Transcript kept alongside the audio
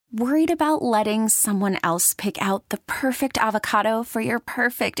Worried about letting someone else pick out the perfect avocado for your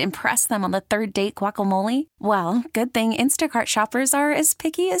perfect impress them on the third date guacamole? Well, good thing Instacart shoppers are as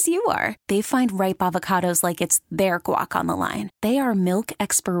picky as you are. They find ripe avocados like it's their guac on the line. They are milk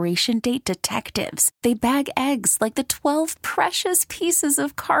expiration date detectives. They bag eggs like the 12 precious pieces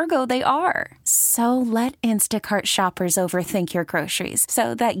of cargo they are. So let Instacart shoppers overthink your groceries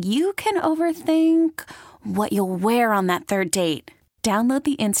so that you can overthink what you'll wear on that third date. Download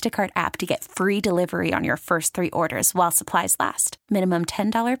the Instacart app to get free delivery on your first 3 orders while supplies last. Minimum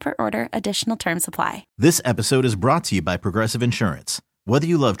 $10 per order. Additional terms apply. This episode is brought to you by Progressive Insurance. Whether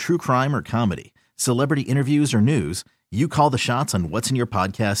you love true crime or comedy, celebrity interviews or news, you call the shots on what's in your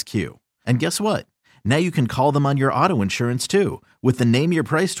podcast queue. And guess what? Now you can call them on your auto insurance too with the Name Your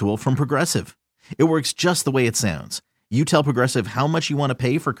Price tool from Progressive. It works just the way it sounds. You tell Progressive how much you want to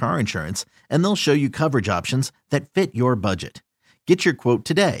pay for car insurance, and they'll show you coverage options that fit your budget. Get your quote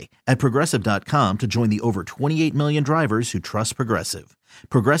today at Progressive.com to join the over 28 million drivers who trust Progressive.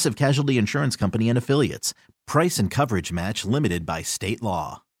 Progressive Casualty Insurance Company and Affiliates. Price and coverage match limited by state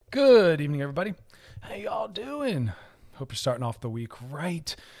law. Good evening, everybody. How y'all doing? Hope you're starting off the week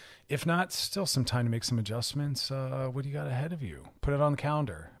right. If not, still some time to make some adjustments. What do you got ahead of you? Put it on the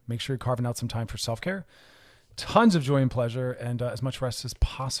calendar. Make sure you're carving out some time for self-care. Tons of joy and pleasure, and as much rest as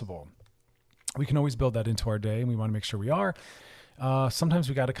possible. We can always build that into our day, and we want to make sure we are. Sometimes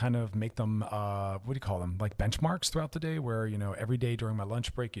we got to kind of make them, what do you call them? Like benchmarks throughout the day where, you know, every day during my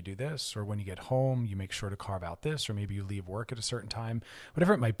lunch break, you do this, or when you get home, you make sure to carve out this, or maybe you leave work at a certain time,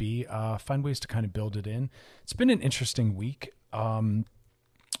 whatever it might be, find ways to kind of build it in. It's been an interesting week.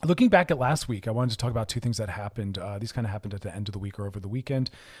 Looking back at last week, I wanted to talk about 2 things that happened. These kind of happened at the end of the week or over the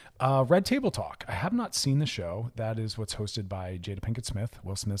weekend. Red Table Talk. I have not seen the show. That is what's hosted by Jada Pinkett Smith,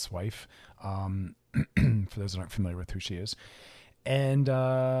 Will Smith's wife, for those that aren't familiar with who she is. And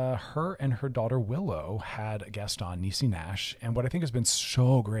her and her daughter Willow had a guest on, Niecy Nash. And what I think has been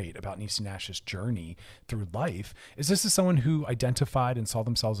so great about Niecy Nash's journey through life is this is someone who identified and saw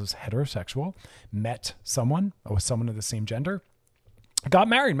themselves as heterosexual, met someone with someone of the same gender, got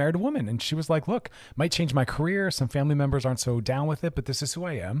married a woman. And she was like, look, might change my career. Some family members aren't so down with it, but this is who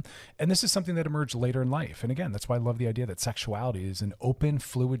I am. And this is something that emerged later in life. And again, that's why I love the idea that sexuality is an open,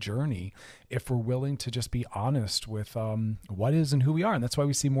 fluid journey if we're willing to just be honest with what is and who we are. And that's why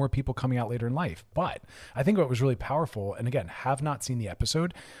we see more people coming out later in life. But I think what was really powerful, and again, have not seen the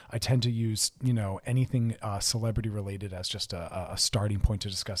episode. I tend to use, anything celebrity related as just a starting point to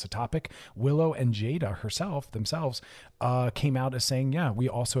discuss a topic. Willow and Jada themselves came out as saying, yeah, we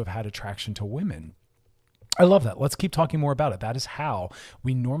also have had attraction to women. I love that. Let's keep talking more about it. That is how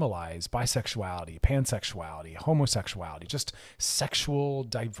we normalize bisexuality, pansexuality, homosexuality, just sexual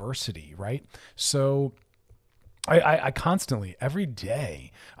diversity, right? So I constantly, every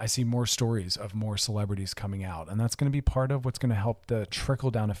day, I see more stories of more celebrities coming out. And that's going to be part of what's going to help the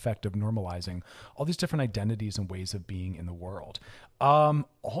trickle down effect of normalizing all these different identities and ways of being in the world.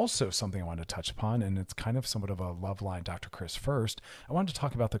 Also something I wanted to touch upon, and it's kind of somewhat of a love line, Dr. Chris first. I wanted to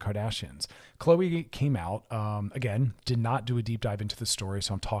talk about the Kardashians. Khloe came out, again, did not do a deep dive into the story,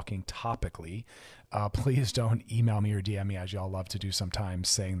 so I'm talking topically. Please don't email me or DM me, as y'all love to do sometimes,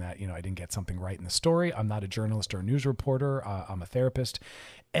 saying that, I didn't get something right in the story. I'm not a journalist or a news reporter. I'm a therapist.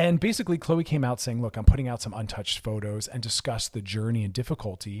 And basically, Khloe came out saying, look, I'm putting out some untouched photos, and discussed the journey and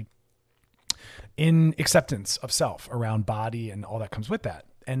difficulty in acceptance of self around body and all that comes with that.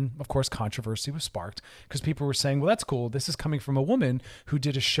 And of course, controversy was sparked because people were saying, well, that's cool. This is coming from a woman who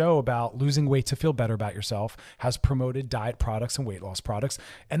did a show about losing weight to feel better about yourself, has promoted diet products and weight loss products.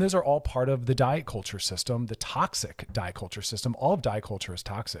 And those are all part of the diet culture system, the toxic diet culture system. All of diet culture is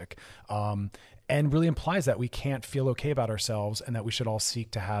toxic. And really implies that we can't feel okay about ourselves and that we should all seek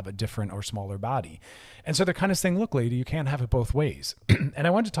to have a different or smaller body. And so they're kind of saying, look, lady, you can't have it both ways. And I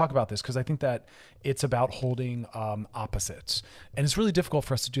wanted to talk about this because I think that it's about holding opposites. And it's really difficult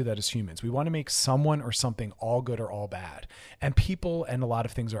for us to do that as humans. We want to make someone or something all good or all bad. And people and a lot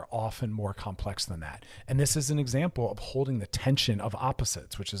of things are often more complex than that. And this is an example of holding the tension of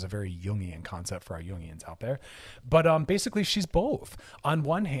opposites, which is a very Jungian concept for our Jungians out there. But basically, she's both. On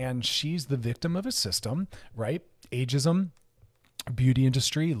one hand, she's the victim of a system, right? Ageism, beauty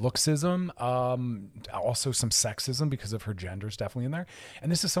industry, looksism, also some sexism because of her gender is definitely in there.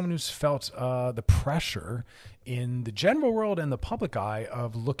 And this is someone who's felt the pressure in the general world and the public eye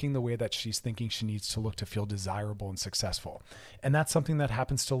of looking the way that she's thinking she needs to look to feel desirable and successful. And that's something that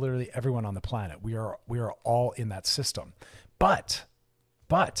happens to literally everyone on the planet. We are all in that system. But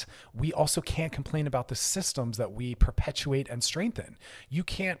we also can't complain about the systems that we perpetuate and strengthen. You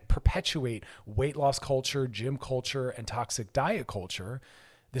can't perpetuate weight loss culture, gym culture, and toxic diet culture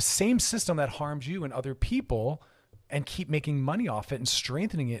The same system that harms you and other people, and keep making money off it and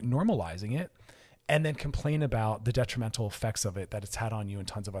strengthening it, normalizing it, and then complain about the detrimental effects of it that it's had on you and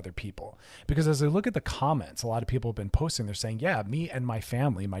tons of other people. Because as I look at the comments, a lot of people have been posting, they're saying, yeah, me and my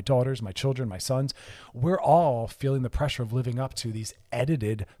family, my daughters, my children, my sons, we're all feeling the pressure of living up to these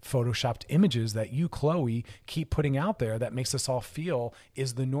edited, photoshopped images that you, Chloe, keep putting out there that makes us all feel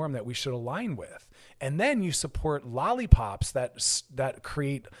is the norm that we should align with. And then you support lollipops that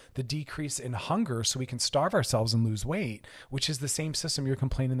create the decrease in hunger so we can starve ourselves and lose weight, which is the same system you're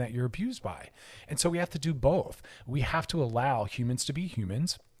complaining that you're abused by. And so we have to do both. We have to allow humans to be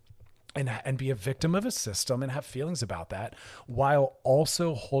humans and be a victim of a system and have feelings about that, while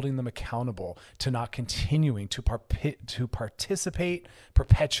also holding them accountable to not continuing to participate,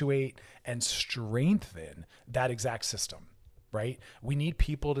 perpetuate, and strengthen that exact system, right? We need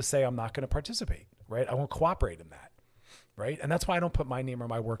people to say, I'm not going to participate, right? I won't cooperate in that, right? And that's why I don't put my name or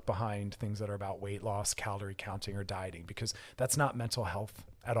my work behind things that are about weight loss, calorie counting, or dieting, because that's not mental health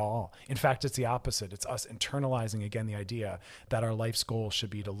at all. In fact, it's the opposite. It's us internalizing, again, the idea that our life's goal should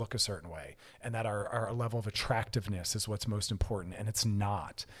be to look a certain way and that our level of attractiveness is what's most important, and it's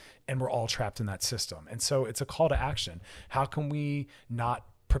not. And we're all trapped in that system. And so it's a call to action. How can we not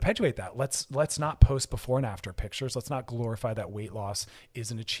perpetuate that? Let's not post before and after pictures. Let's not glorify that weight loss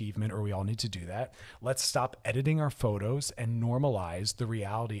is an achievement or we all need to do that. Let's stop editing our photos and normalize the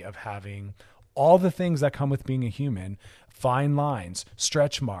reality of having all the things that come with being a human: fine lines,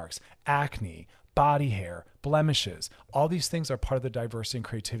 stretch marks, acne, body hair, blemishes. All these things are part of the diversity and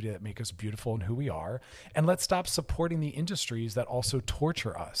creativity that make us beautiful in who we are. And let's stop supporting the industries that also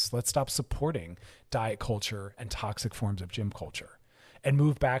torture us. Let's stop supporting diet culture and toxic forms of gym culture, and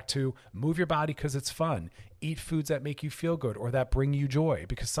move back to move your body because it's fun. Eat foods that make you feel good or that bring you joy,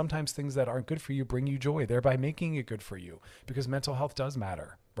 because sometimes things that aren't good for you bring you joy, thereby making it good for you, because mental health does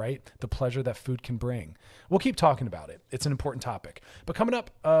matter, right? The pleasure that food can bring. We'll keep talking about it. It's an important topic. But coming up,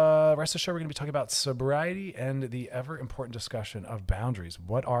 rest of the show, we're going to be talking about sobriety and the ever important discussion of boundaries.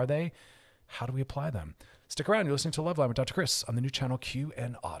 What are they? How do we apply them? Stick around. You're listening to Loveline with Dr. Chris on the new channel Q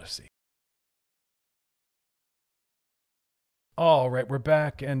and Odyssey. All right, we're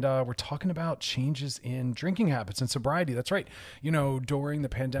back, and we're talking about changes in drinking habits and sobriety. That's right. You know, during the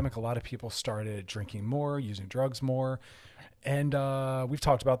pandemic, a lot of people started drinking more, using drugs more, and we've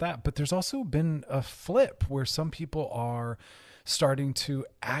talked about that. But there's also been a flip where some people are starting to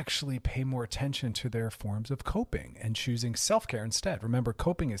actually pay more attention to their forms of coping and choosing self-care instead. Remember,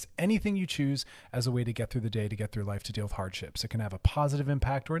 coping is anything you choose as a way to get through the day, to get through life, to deal with hardships. It can have a positive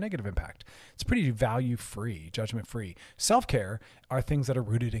impact or a negative impact. It's pretty value-free, judgment-free. Self-care are things that are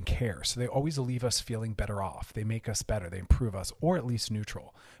rooted in care. So they always leave us feeling better off. They make us better. They improve us, or at least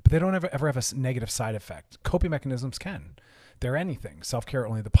neutral. But they don't ever have a negative side effect. Coping mechanisms can. They're anything. Self-care are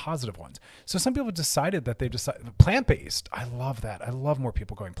only the positive ones. So some people have decided that plant-based. I love that. I love more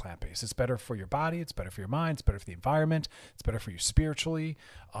people going plant-based. It's better for your body. It's better for your mind. It's better for the environment. It's better for you spiritually.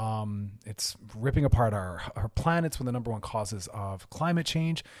 It's ripping apart our planet. It's one of the number one causes of climate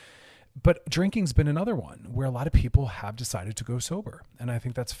change. But drinking's been another one where a lot of people have decided to go sober. And I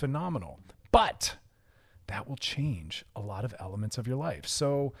think that's phenomenal. But that will change a lot of elements of your life.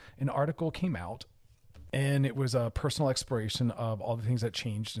 So an article came out, and it was a personal exploration of all the things that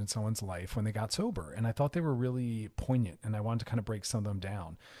changed in someone's life when they got sober. And I thought they were really poignant, and I wanted to kind of break some of them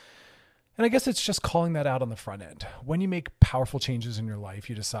down. And I guess it's just calling that out on the front end. When you make powerful changes in your life,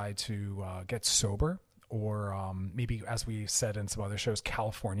 you decide to get sober, or maybe, as we said in some other shows,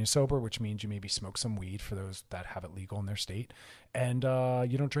 California sober, which means you maybe smoke some weed for those that have it legal in their state. And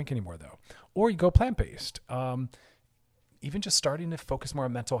you don't drink anymore, though. Or you go plant-based. Even just starting to focus more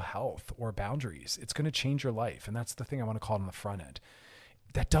on mental health or boundaries, it's going to change your life. And that's the thing I want to call it on the front end.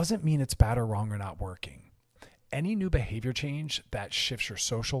 That doesn't mean it's bad or wrong or not working. Any new behavior change that shifts your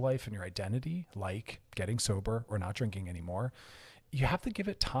social life and your identity, like getting sober or not drinking anymore, you have to give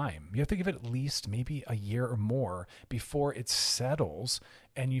it time. You have to give it at least maybe a year or more before it settles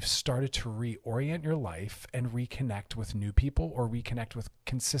and you've started to reorient your life and reconnect with new people or reconnect with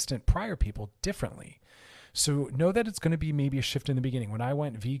consistent prior people differently. So know that it's going to be maybe a shift in the beginning. When I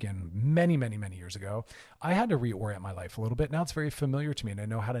went vegan many, many, many years ago, I had to reorient my life a little bit. Now it's very familiar to me and I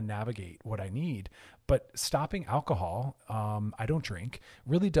know how to navigate what I need. But stopping alcohol, I don't drink,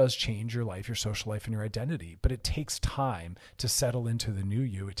 really does change your life, your social life, and your identity. But it takes time to settle into the new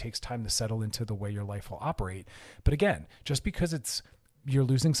you. It takes time to settle into the way your life will operate. But again, just because you're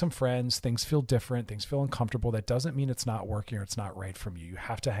losing some friends, things feel different, things feel uncomfortable, that doesn't mean it's not working or it's not right from you. You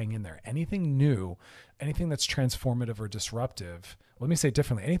have to hang in there. Anything new, anything that's transformative or disruptive, let me say it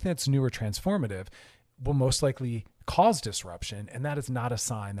differently, anything that's new or transformative will most likely cause disruption. And that is not a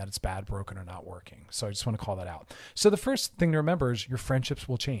sign that it's bad, broken, or not working. So I just want to call that out. So the first thing to remember is your friendships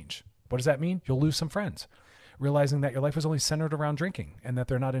will change. What does that mean? You'll lose some friends, realizing that your life was only centered around drinking and that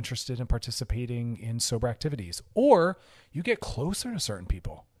they're not interested in participating in sober activities. Or you get closer to certain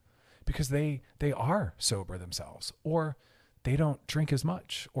people because they are sober themselves, or they don't drink as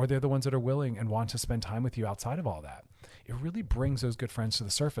much, or they're the ones that are willing and want to spend time with you outside of all that. It really brings those good friends to the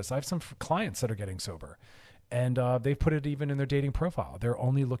surface. I have some clients that are getting sober, and they've put it even in their dating profile. They're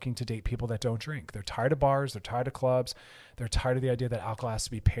only looking to date people that don't drink. They're tired of bars. They're tired of clubs. They're tired of the idea that alcohol has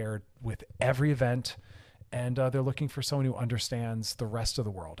to be paired with every event. And they're looking for someone who understands the rest of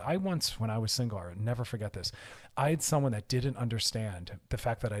the world. I once, when I was single, I'll never forget this. I had someone that didn't understand the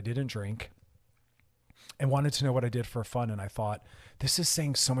fact that I didn't drink and wanted to know what I did for fun. And I thought, this is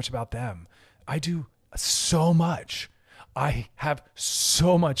saying so much about them. I do so much. I have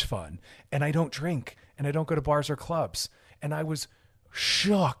so much fun, and I don't drink, and I don't go to bars or clubs. And I was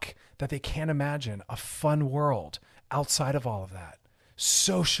shook that they can't imagine a fun world outside of all of that.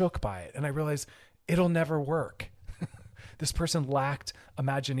 So shook by it. And I realized it'll never work. This person lacked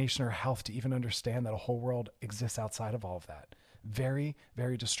imagination or health to even understand that a whole world exists outside of all of that. Very,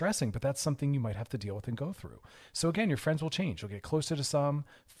 very distressing, but that's something you might have to deal with and go through. So again, your friends will change. You'll get closer to some,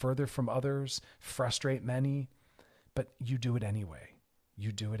 further from others, frustrate many, but you do it anyway.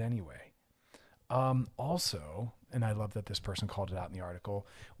 You do it anyway. Also, and I love that this person called it out in the article,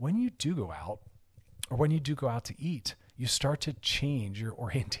 when you do go out, or when you do go out to eat, you start to change your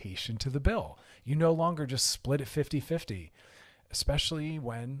orientation to the bill. You no longer just split it 50-50, especially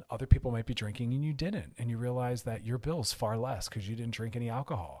when other people might be drinking and you didn't. And you realize that your bill's far less because you didn't drink any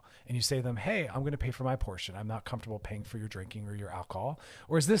alcohol. And you say to them, hey, I'm going to pay for my portion. I'm not comfortable paying for your drinking or your alcohol.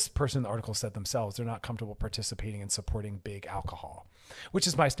 Or as this person in the article said themselves, they're not comfortable participating and supporting big alcohol, which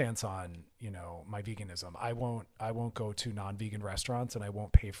is my stance on, my veganism. I won't go to non-vegan restaurants, and I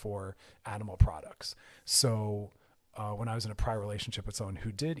won't pay for animal products. So when I was in a prior relationship with someone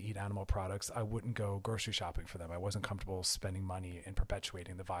who did eat animal products, I wouldn't go grocery shopping for them. I wasn't comfortable spending money and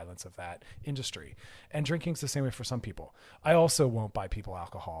perpetuating the violence of that industry. And drinking's the same way for some people. I also won't buy people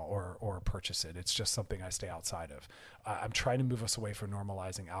alcohol or purchase it. It's just something I stay outside of. I'm trying to move us away from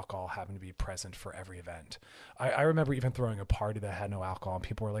normalizing alcohol having to be present for every event. I remember even throwing a party that had no alcohol, and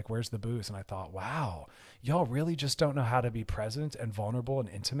people were like, where's the booze? And I thought, wow, y'all really just don't know how to be present and vulnerable and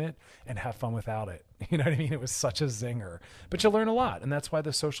intimate and have fun without it. You know what I mean? It was such a zinger, but you'll learn a lot. And that's why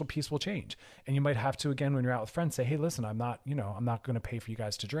the social piece will change. And you might have to, again, when you're out with friends, say, hey, listen, I'm not going to pay for you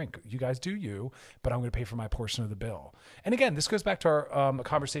guys to drink. You guys do you, but I'm going to pay for my portion of the bill. And again, this goes back to our a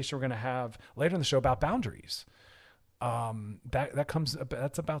conversation we're going to have later in the show about boundaries.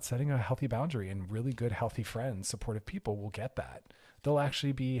 That's about setting a healthy boundary, and really good, healthy friends, supportive people will get that. They'll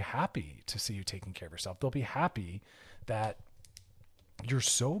actually be happy to see you taking care of yourself. They'll be happy that you're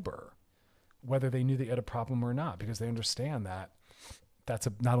sober, whether they knew that you had a problem or not, because they understand that that's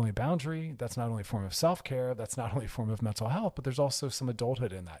not only a boundary, that's not only a form of self-care, that's not only a form of mental health, but there's also some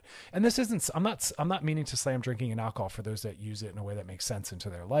adulthood in that. And this isn't, I'm not meaning to slam drinking and alcohol for those that use it in a way that makes sense into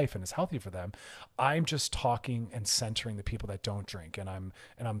their life and is healthy for them. I'm just talking and centering the people that don't drink, and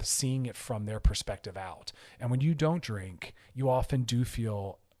I'm seeing it from their perspective out. And when you don't drink, you often do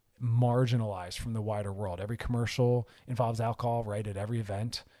feel marginalized from the wider world. Every commercial involves alcohol, right? At every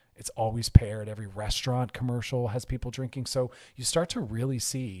event, it's always paired. Every restaurant commercial has people drinking. So you start to really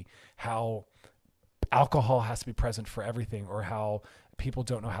see how alcohol has to be present for everything, or how people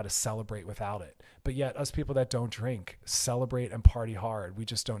don't know how to celebrate without it. But yet us people that don't drink celebrate and party hard. We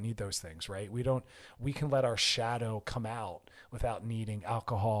just don't need those things, right? We can let our shadow come out without needing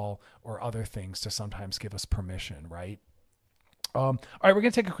alcohol or other things to sometimes give us permission, right? All right, we're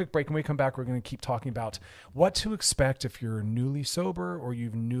going to take a quick break. When we come back, we're going to keep talking about what to expect if you're newly sober or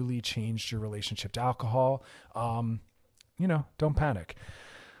you've newly changed your relationship to alcohol. Don't panic.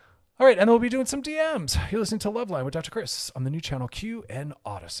 All right, and then we'll be doing some DMs. You're listening to Loveline with Dr. Chris on the new channel Q and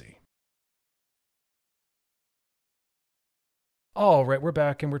Odyssey. All right, we're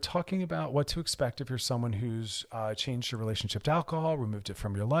back, and we're talking about what to expect if you're someone who's changed your relationship to alcohol, removed it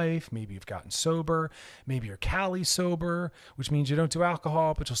from your life. Maybe you've gotten sober. Maybe you're Cali sober, which means you don't do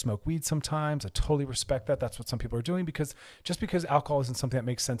alcohol, but you'll smoke weed sometimes. I totally respect that. That's what some people are doing, because just because alcohol isn't something that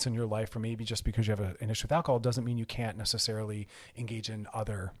makes sense in your life, or maybe just because you have an issue with alcohol, doesn't mean you can't necessarily engage in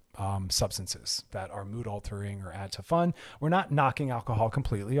other substances that are mood altering or add to fun. We're not knocking alcohol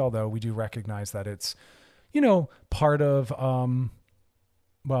completely, although we do recognize that it's part of,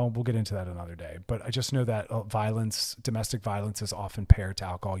 we'll get into that another day, but I just know that domestic violence is often paired to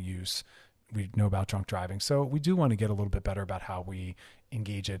alcohol use. We know about drunk driving. So we do want to get a little bit better about how we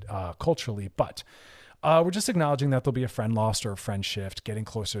engage it culturally. But We're just acknowledging that there'll be a friend lost or a friend shift, getting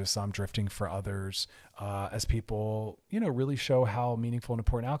closer to some, drifting for others, as people, really show how meaningful and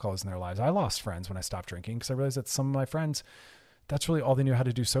important alcohol is in their lives. I lost friends when I stopped drinking because I realized that some of my friends, that's really all they knew how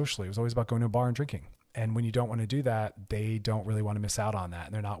to do socially. It was always about going to a bar and drinking. And when you don't want to do that, they don't really want to miss out on that.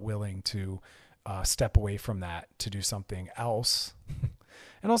 And they're not willing to step away from that to do something else.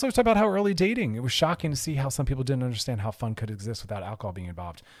 And also talk about how early dating, it was shocking to see how some people didn't understand how fun could exist without alcohol being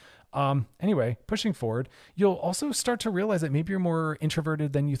involved. Anyway, pushing forward, you'll also start to realize that maybe you're more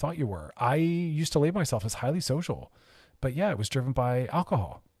introverted than you thought you were. I used to label myself as highly social, but yeah, it was driven by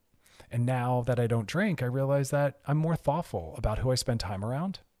alcohol. And now that I don't drink, I realize that I'm more thoughtful about who I spend time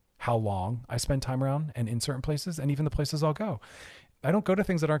around, how long I spend time around and in certain places, and even the places I'll go. I don't go to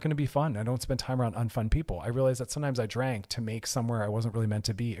things that aren't going to be fun. I don't spend time around unfun people. I realized that sometimes I drank to make somewhere I wasn't really meant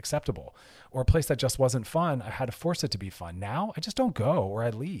to be acceptable, or a place that just wasn't fun. I had to force it to be fun. Now I just don't go, or I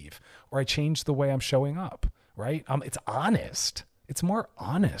leave, or I change the way I'm showing up, right? It's honest. It's more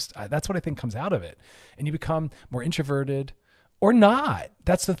honest. That's what I think comes out of it. And you become more introverted, or not.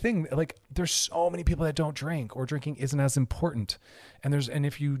 That's the thing. Like, there's so many people that don't drink, or drinking isn't as important. And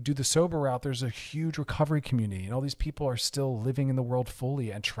if you do the sober route, there's a huge recovery community, and all these people are still living in the world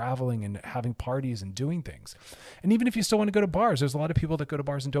fully and traveling and having parties and doing things. And even if you still want to go to bars, there's a lot of people that go to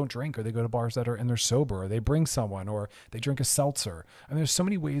bars and don't drink, or they go to bars and they're sober, or they bring someone, or they drink a seltzer. And there's so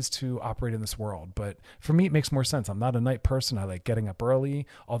many ways to operate in this world. But for me, it makes more sense. I'm not a night person. I like getting up early.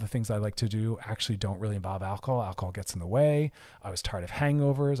 All the things I like to do actually don't really involve alcohol. Alcohol gets in the way. I was tired of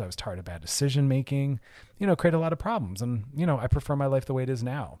hangovers. I was tired of bad decision making, create a lot of problems. And, I prefer my life the way it is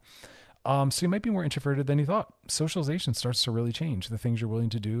now. So you might be more introverted than you thought. Socialization starts to really change the things you're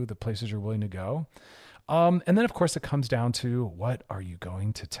willing to do, the places you're willing to go. And then of course it comes down to, what are you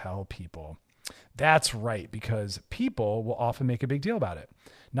going to tell people? That's right, because people will often make a big deal about it.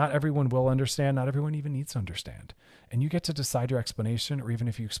 Not everyone will understand. Not everyone even needs to understand. And you get to decide your explanation, or even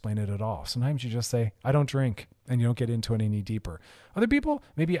if you explain it at all. Sometimes you just say, I don't drink, and you don't get into it any deeper. Other people,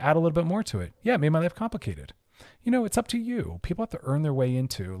 maybe add a little bit more to it. Yeah, it made my life complicated. It's up to you. People have to earn their way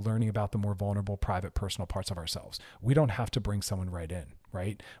into learning about the more vulnerable, private, personal parts of ourselves. We don't have to bring someone right in,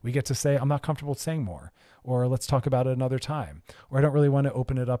 right? We get to say, I'm not comfortable saying more, or let's talk about it another time. Or I don't really want to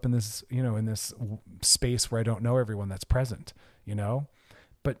open it up in this, in this space where I don't know everyone that's present,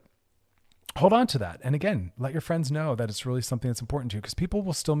 but hold on to that. And again, let your friends know that it's really something that's important to you, because people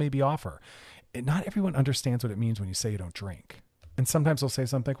will still maybe offer. Not everyone understands what it means when you say you don't drink. And sometimes they'll say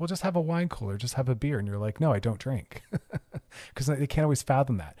something like, well, just have a wine cooler, just have a beer. And you're like, no, I don't drink. Because they can't always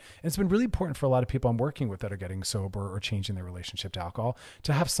fathom that. And it's been really important for a lot of people I'm working with that are getting sober or changing their relationship to alcohol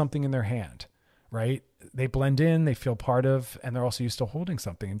to have something in their hand, right? They blend in, they feel part of, and they're also used to holding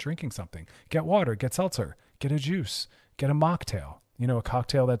something and drinking something. Get water, get seltzer, get a juice, get a mocktail, a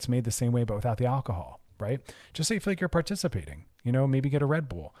cocktail that's made the same way but without the alcohol, right? Just so you feel like you're participating, maybe get a Red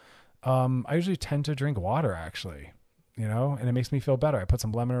Bull. I usually tend to drink water, actually. And it makes me feel better. I put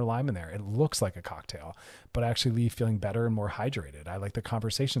some lemon or lime in there. It looks like a cocktail, but I actually leave feeling better and more hydrated. I like the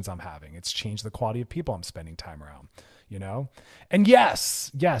conversations I'm having. It's changed the quality of people I'm spending time around, And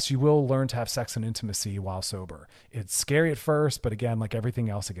yes, you will learn to have sex and intimacy while sober. It's scary at first, but again, like everything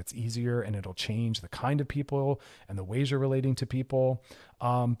else, it gets easier, and it'll change the kind of people and the ways you're relating to people.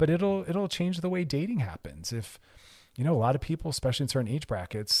 But it'll change the way dating happens. If a lot of people, especially in certain age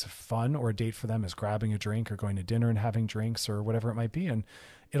brackets, fun or a date for them is grabbing a drink or going to dinner and having drinks or whatever it might be. And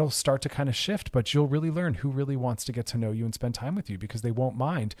it'll start to kind of shift, but you'll really learn who really wants to get to know you and spend time with you, because they won't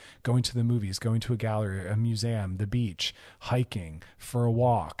mind going to the movies, going to a gallery, a museum, the beach, hiking, for a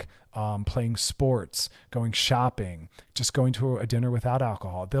walk, playing sports, going shopping, just going to a dinner without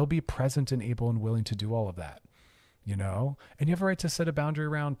alcohol. They'll be present and able and willing to do all of that. And you have a right to set a boundary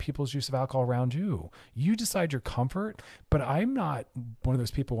around people's use of alcohol around you. You decide your comfort, but I'm not one of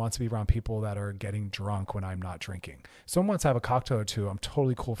those people who wants to be around people that are getting drunk when I'm not drinking. Someone wants to have a cocktail or two, I'm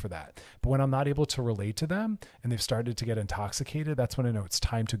totally cool for that. But when I'm not able to relate to them and they've started to get intoxicated, that's when I know it's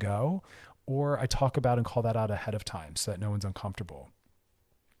time to go. Or I talk about and call that out ahead of time so that no one's uncomfortable.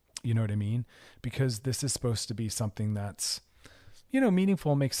 You know what I mean? Because this is supposed to be something that's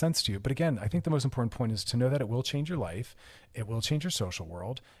meaningful and makes sense to you. But again, I think the most important point is to know that it will change your life. It will change your social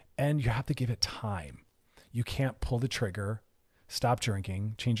world, and you have to give it time. You can't pull the trigger, stop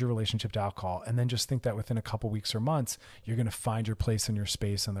drinking, change your relationship to alcohol, and then just think that within a couple weeks or months, you're going to find your place in your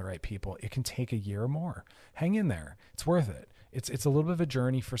space and the right people. It can take a year or more. Hang in there. It's worth it. It's a little bit of a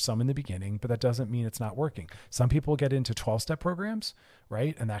journey for some in the beginning, but that doesn't mean it's not working. Some people get into 12-step programs,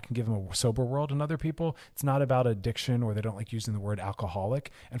 right? And that can give them a sober world. And other people, it's not about addiction, or they don't like using the word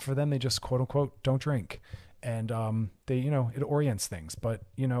alcoholic. And for them, they just quote unquote, don't drink. And they, it orients things. But,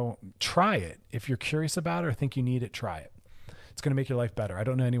 try it. If you're curious about it or think you need it, try it. It's going to make your life better. I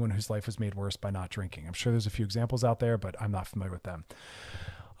don't know anyone whose life was made worse by not drinking. I'm sure there's a few examples out there, but I'm not familiar with them.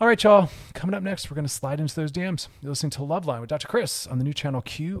 All right, y'all. Coming up next, we're going to slide into those DMs. You're listening to Loveline with Dr. Chris on the new channel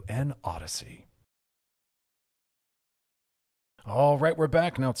Q and Odyssey. All right, we're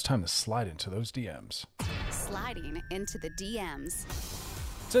back. Now it's time to slide into those DMs. Sliding into the DMs.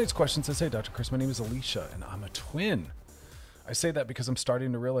 Today's question says, hey, Dr. Chris, my name is Alicia, and I'm a twin. I say that because I'm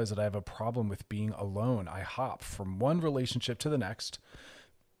starting to realize that I have a problem with being alone. I hop from one relationship to the next,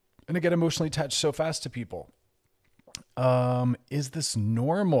 and I get emotionally attached so fast to people. Is this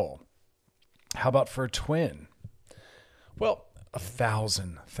normal? How about for a twin? Well, a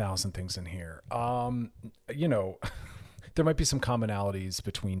thousand things in here. There might be some commonalities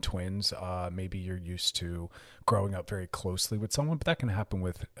between twins. Maybe you're used to growing up very closely with someone, but that can happen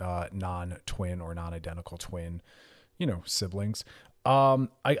with non-twin or non-identical twin, siblings.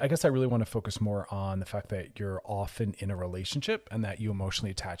 I guess I really want to focus more on the fact that you're often in a relationship and that you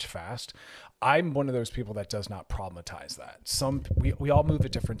emotionally attach fast. I'm one of those people that does not problematize that. We all move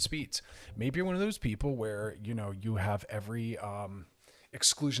at different speeds. Maybe you're one of those people where, you have every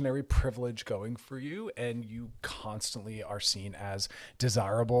exclusionary privilege going for you and you constantly are seen as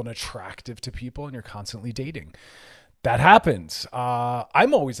desirable and attractive to people and you're constantly dating. That happens.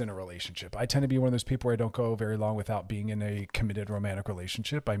 I'm always in a relationship. I tend to be one of those people where I don't go very long without being in a committed romantic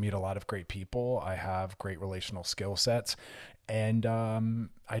relationship. I meet a lot of great people. I have great relational skill sets. And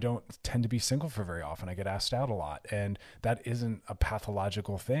I don't tend to be single for very often. I get asked out a lot. And that isn't a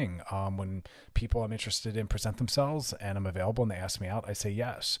pathological thing. When people I'm interested in present themselves and I'm available and they ask me out, I say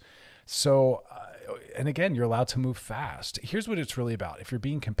yes. So, and again, you're allowed to move fast. Here's what it's really about. If you're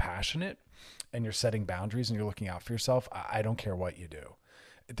being compassionate and you're setting boundaries and you're looking out for yourself, I don't care what you do.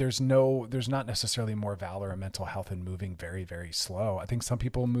 There's not necessarily more valor and mental health in moving very, very slow. I think some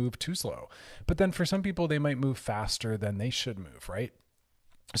people move too slow, but then for some people, they might move faster than they should move, right?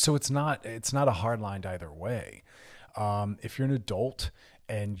 So it's not a hard line either way. If you're an adult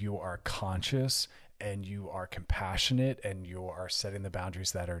and you are conscious and you are compassionate and you are setting the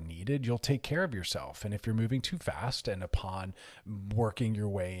boundaries that are needed, you'll take care of yourself. And if you're moving too fast and upon working your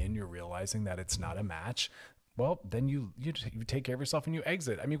way in, you're realizing that it's not a match, well, then you take care of yourself and you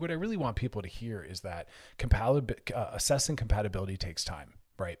exit. I mean, what I really want people to hear is that assessing compatibility takes time,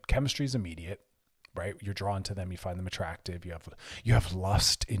 right? Chemistry is immediate. Right? You're drawn to them. You find them attractive. You have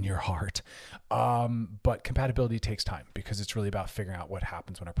lust in your heart. But compatibility takes time because it's really about figuring out what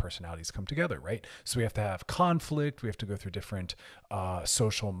happens when our personalities come together, right? So we have to have conflict. We have to go through different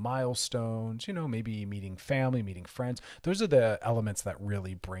social milestones, maybe meeting family, meeting friends. Those are the elements that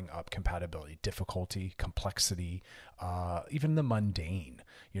really bring up compatibility, difficulty, complexity, even the mundane,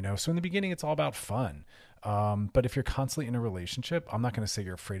 So in the beginning, it's all about fun. But if you're constantly in a relationship, I'm not going to say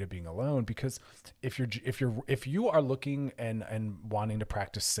you're afraid of being alone, because if you are looking and wanting to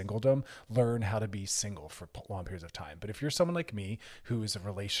practice singledom, learn how to be single for long periods of time. But if you're someone like me who is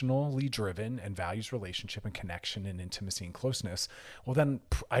relationally driven and values relationship and connection and intimacy and closeness, well, then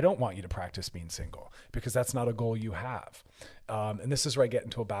I don't want you to practice being single, because that's not a goal you have. And this is where I get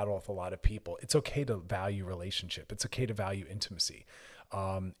into a battle with a lot of people. It's okay to value relationship. It's okay to value intimacy.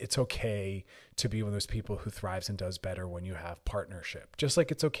 It's okay to be one of those people who thrives and does better when you have partnership. Just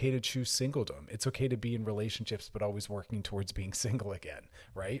like it's okay to choose singledom. It's okay to be in relationships, but always working towards being single again,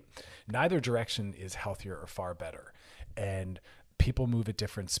 right? Neither direction is healthier or far better. And people move at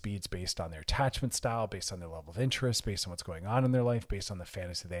different speeds based on their attachment style, based on their level of interest, based on what's going on in their life, based on the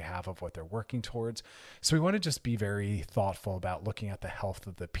fantasy they have of what they're working towards. So we want to just be very thoughtful about looking at the health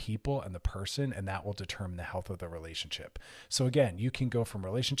of the people and the person, and that will determine the health of the relationship. So again, you can go from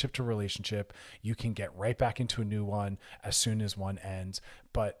relationship to relationship. You can get right back into a new one as soon as one ends.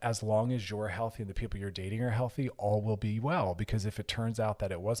 But as long as you're healthy and the people you're dating are healthy, all will be well. Because if it turns out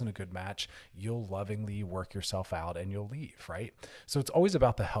that it wasn't a good match, you'll lovingly work yourself out and you'll leave, right? So it's always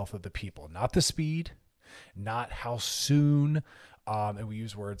about the health of the people, not the speed, not how soon. And we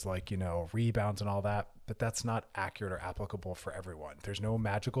use words like, rebounds and all that, but that's not accurate or applicable for everyone. There's no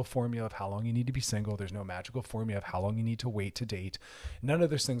magical formula of how long you need to be single. There's no magical formula of how long you need to wait to date. None of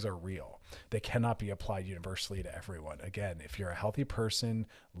those things are real. They cannot be applied universally to everyone. Again, if you're a healthy person,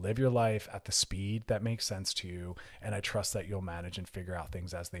 live your life at the speed that makes sense to you. And I trust that you'll manage and figure out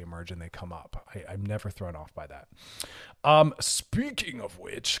things as they emerge and they come up. I'm never thrown off by that. Speaking of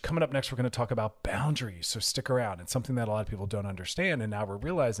which, coming up next, we're going to talk about boundaries. So stick around. It's something that a lot of people don't understand. And now we're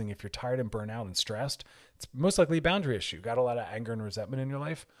realizing if you're tired and burnt out and stressed, it's most likely a boundary issue. Got a lot of anger and resentment in your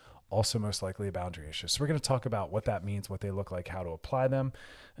life. also most likely a boundary issue. So we're going to talk about what that means, what they look like, how to apply them.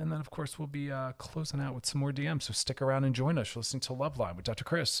 And then, of course, we'll be closing out with some more DMs. So stick around and join us. You're listening to Loveline with Dr.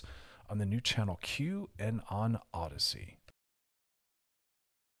 Chris on the new channel Q and on Odyssey.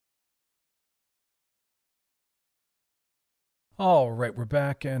 All right, we're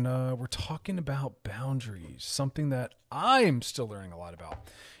back, and we're talking about boundaries, something that I'm still learning a lot about.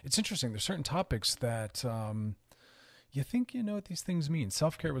 It's interesting. There's certain topics that you think you know what these things mean.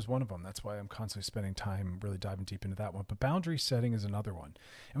 Self-care was one of them. That's why I'm constantly spending time really diving deep into that one. But boundary setting is another one.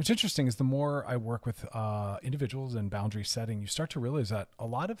 And what's interesting is the more I work with individuals and boundary setting, you start to realize that a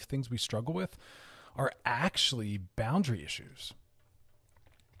lot of things we struggle with are actually boundary issues.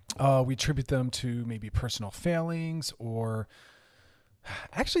 We attribute them to maybe personal failings, or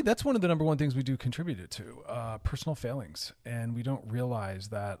actually that's one of the number one things we do contribute it to, personal failings. And we don't realize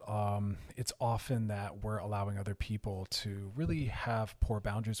that it's often that we're allowing other people to really have poor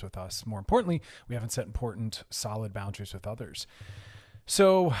boundaries with us. More importantly, we haven't set important, solid boundaries with others.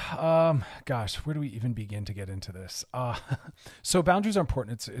 So, gosh, where do we even begin to get into this? So boundaries are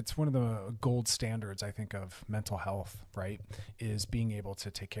important. It's one of the gold standards, I think, of mental health, right? Is being able to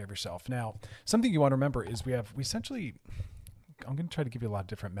take care of yourself. Now, something you want to remember is we essentially, I'm going to try to give you a lot of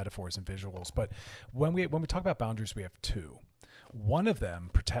different metaphors and visuals, but when we talk about boundaries, we have two. One of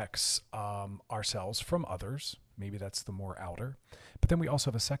them protects ourselves from others. Maybe that's the more outer. But then we also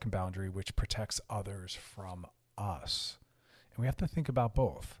have a second boundary, which protects others from us. And we have to think about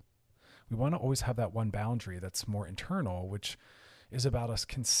both. We want to always have that one boundary that's more internal, which is about us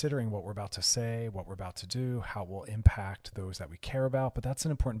considering what we're about to say, what we're about to do, how it will impact those that we care about. But that's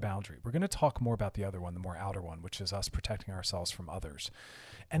an important boundary. We're going to talk more about the other one, the more outer one, which is us protecting ourselves from others.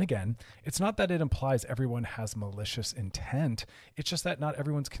 And again, it's not that it implies everyone has malicious intent. It's just that not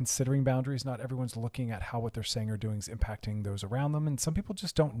everyone's considering boundaries. Not everyone's looking at how what they're saying or doing is impacting those around them. And some people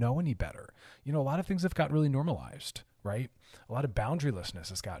just don't know any better. You know, a lot of things have got really normalized, right? A lot of boundarylessness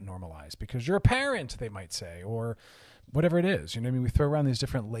has gotten normalized because you're a parent, they might say, or whatever it is. You know what I mean? We throw around these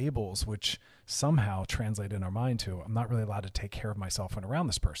different labels, which somehow translate in our mind to, I'm not really allowed to take care of myself when around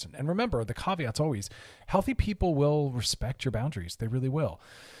this person. And remember, the caveat's always, healthy people will respect your boundaries. They really will.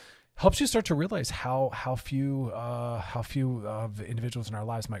 Helps you start to realize how few of the individuals in our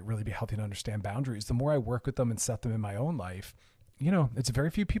lives might really be healthy to understand boundaries. The more I work with them and set them in my own life, you know, it's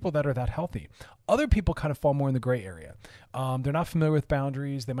very few people that are that healthy. Other people kind of fall more in the gray area. They're not familiar with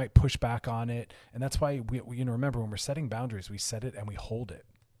boundaries. They might push back on it. And that's why we remember when we're setting boundaries, we set it and we hold it.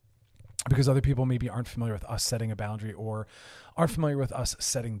 Because other people maybe aren't familiar with us setting a boundary, or aren't familiar with us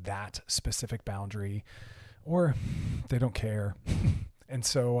setting that specific boundary, or they don't care. And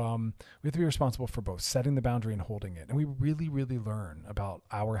so we have to be responsible for both setting the boundary and holding it. And we really, really learn about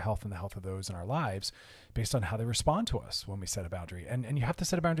our health and the health of those in our lives based on how they respond to us when we set a boundary. And you have to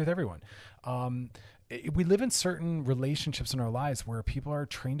set a boundary with everyone. We live in certain relationships in our lives where people are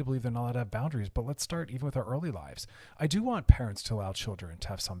trained to believe they're not allowed to have boundaries. But let's start even with our early lives. I do want parents to allow children to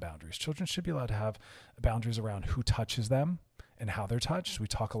have some boundaries. Children should be allowed to have boundaries around who touches them and how they're touched. We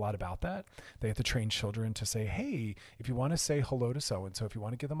talk a lot about that. They have to train children to say, hey, if you want to say hello to so-and-so, if you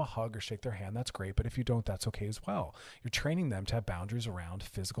want to give them a hug or shake their hand, that's great. But if you don't, that's okay as well. You're training them to have boundaries around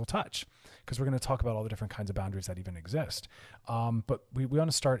physical touch, because we're going to talk about all the different kinds of boundaries that even exist. But we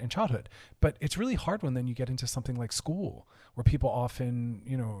want to start in childhood. But it's really hard when then you get into something like school, where people often,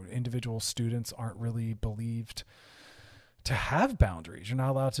 individual students aren't really believed to have boundaries. You're not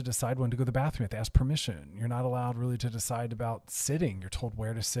allowed to decide when to go to the bathroom. You have to ask permission. You're not allowed really to decide about sitting. You're told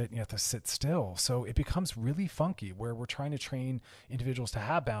where to sit and you have to sit still. So it becomes really funky where we're trying to train individuals to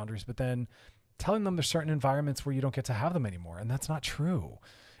have boundaries, but then telling them there's certain environments where you don't get to have them anymore. And that's not true.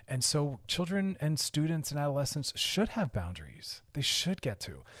 And so children and students and adolescents should have boundaries. They should get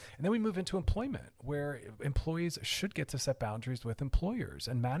to. And then we move into employment, where employees should get to set boundaries with employers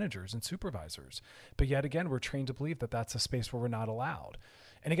and managers and supervisors. But yet again, we're trained to believe that that's a space where we're not allowed.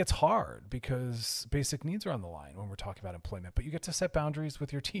 And it gets hard because basic needs are on the line when we're talking about employment. But you get to set boundaries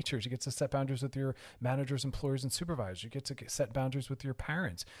with your teachers. You get to set boundaries with your managers, employers, and supervisors. You get to set boundaries with your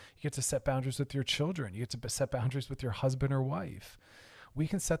parents. You get to set boundaries with your children. You get to set boundaries with your husband or wife. We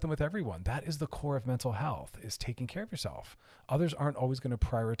can set them with everyone. That is the core of mental health, is taking care of yourself. Others aren't always going to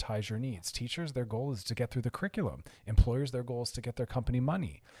prioritize your needs. Teachers, their goal is to get through the curriculum. Employers, their goal is to get their company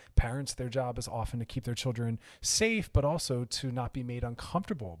money. Parents, their job is often to keep their children safe, but also to not be made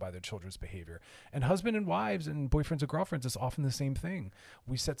uncomfortable by their children's behavior. And husband and wives and boyfriends and girlfriends is often the same thing.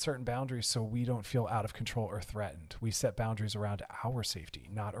 We set certain boundaries so we don't feel out of control or threatened. We set boundaries around our safety,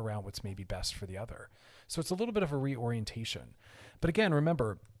 not around what's maybe best for the other. So it's a little bit of a reorientation. But again,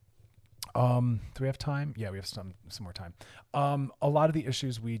 remember, Do we have time? Yeah, we have some more time. A lot of the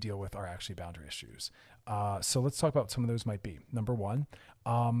issues we deal with are actually boundary issues. So let's talk about what some of those might be. Number one,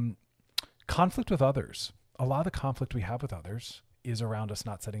 conflict with others. A lot of the conflict we have with others is around us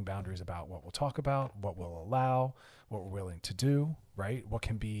not setting boundaries about what we'll talk about, what we'll allow, what we're willing to do, right? What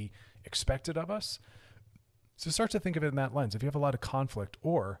can be expected of us. So start to think of it in that lens. If you have a lot of conflict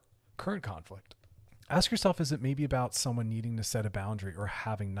or current conflict, ask yourself, is it maybe about someone needing to set a boundary or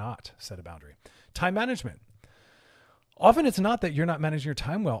having not set a boundary? Time management. Often it's not that you're not managing your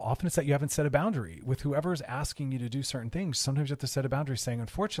time well. Often it's that you haven't set a boundary with whoever is asking you to do certain things. Sometimes you have to set a boundary saying,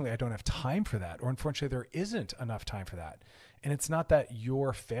 unfortunately, I don't have time for that. Or unfortunately, there isn't enough time for that. And it's not that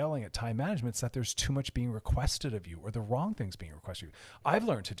you're failing at time management. It's that there's too much being requested of you or the wrong things being requested of you. I've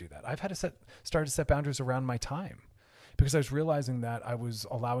learned to do that. I've had to start to set boundaries around my time, because I was realizing that I was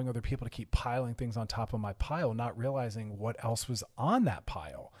allowing other people to keep piling things on top of my pile, not realizing what else was on that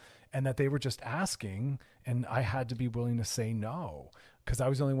pile, and that they were just asking, and I had to be willing to say no, because I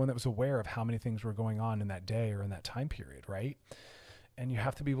was the only one that was aware of how many things were going on in that day or in that time period, right? And you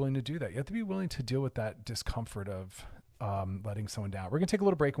have to be willing to do that. You have to be willing to deal with that discomfort of letting someone down. We're going to take a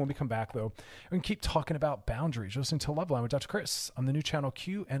little break. And when we come back, though, we're going to keep talking about boundaries. You're listening to Loveline with Dr. Chris on the new channel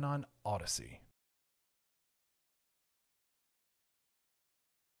Q and on Odyssey.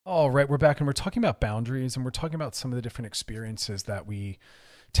 All right, we're back and we're talking about boundaries, and we're talking about some of the different experiences that we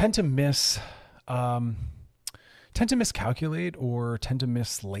tend to miscalculate or tend to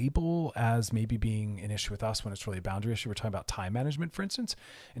mislabel as maybe being an issue with us when it's really a boundary issue. We're talking about time management, for instance,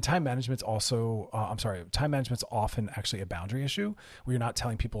 and time management's often actually a boundary issue where you're not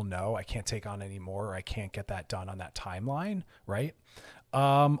telling people, no, I can't take on anymore, or I can't get that done on that timeline, right?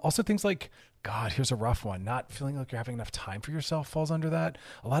 Also things like, God, here's a rough one. Not feeling like you're having enough time for yourself falls under that.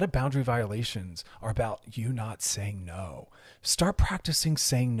 A lot of boundary violations are about you not saying no. Start practicing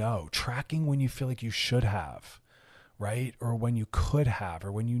saying no, tracking when you feel like you should have, right? Or when you could have,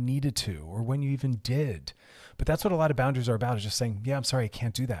 or when you needed to, or when you even did. But that's what a lot of boundaries are about, is just saying, yeah, I'm sorry, I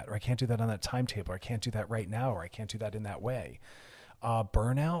can't do that. Or I can't do that on that timetable. Or I can't do that right now. Or I can't do that in that way.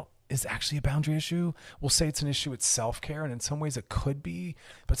 Burnout is actually a boundary issue. We'll say it's an issue with self-care, and in some ways it could be,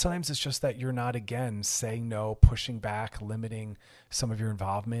 but sometimes it's just that you're not, again, saying no, pushing back, limiting some of your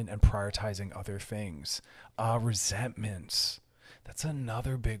involvement, and prioritizing other things. Resentments. That's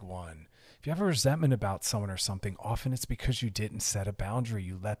another big one. If you have a resentment about someone or something, often it's because you didn't set a boundary.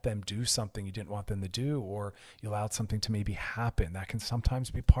 You let them do something you didn't want them to do, or you allowed something to maybe happen. That can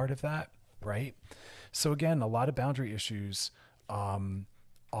sometimes be part of that, right? So again, a lot of boundary issues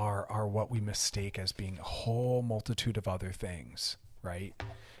are what we mistake as being a whole multitude of other things, right?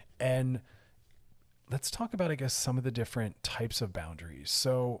 And let's talk about, I guess, some of the different types of boundaries.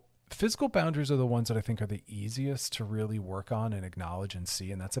 So physical boundaries are the ones that I think are the easiest to really work on and acknowledge and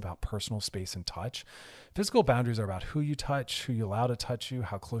see, and that's about personal space and touch. Physical boundaries are about who you touch, who you allow to touch you,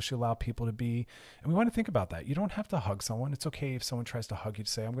 how close you allow people to be. And we want to think about that. You don't have to hug someone. It's okay if someone tries to hug you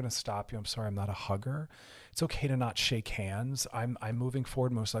to say, I'm going to stop you. I'm sorry, I'm not a hugger. It's okay to not shake hands. I'm moving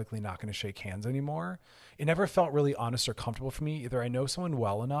forward, most likely not going to shake hands anymore. It never felt really honest or comfortable for me. Either I know someone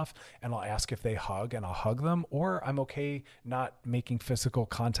well enough and I'll ask if they hug and I'll hug them, or I'm okay not making physical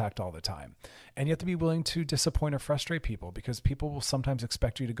contact all the time. And you have to be willing to disappoint or frustrate people, because people will sometimes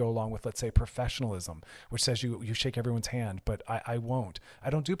expect you to go along with, let's say, professionalism, which says you shake everyone's hand, but I won't. I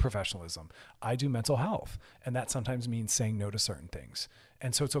don't do professionalism. I do mental health. And that sometimes means saying no to certain things.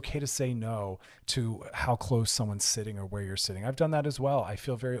 And so it's okay to say no to how close someone's sitting or where you're sitting. I've done that as well. I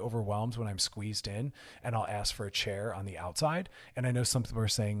feel very overwhelmed when I'm squeezed in and I'll ask for a chair on the outside. And I know some people are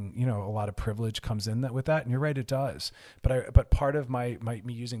saying, a lot of privilege comes in with that. And you're right, it does. But part of me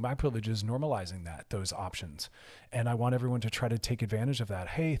using my privilege is normalizing those options. And I want everyone to try to take advantage of that.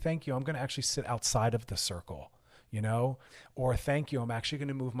 Hey, thank you. I'm going to actually sit outside of the circle, or thank you, I'm actually going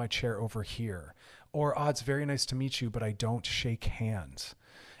to move my chair over here. Or, it's very nice to meet you, but I don't shake hands.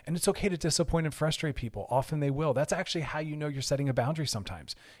 And it's okay to disappoint and frustrate people. Often they will. That's actually how you know you're setting a boundary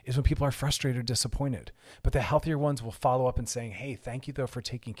sometimes, is when people are frustrated or disappointed. But the healthier ones will follow up and saying, hey, thank you, though, for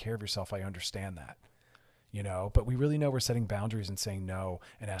taking care of yourself. I understand that. But we really know we're setting boundaries and saying no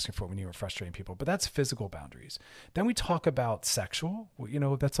and asking for it when you were frustrating people. But that's physical boundaries. Then we talk about sexual.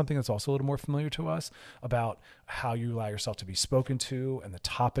 That's something that's also a little more familiar to us, about how you allow yourself to be spoken to and the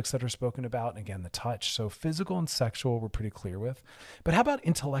topics that are spoken about. And again, the touch. So physical and sexual, we're pretty clear with. But how about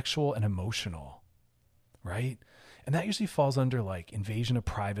intellectual and emotional, right? And that usually falls under like invasion of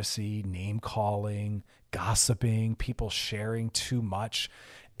privacy, name calling, gossiping, people sharing too much.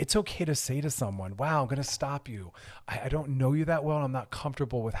 It's okay to say to someone, wow, I'm going to stop you. I don't know you that well, and I'm not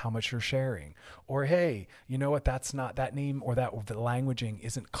comfortable with how much you're sharing. Or, hey, you know what? That's not that name, or that the languaging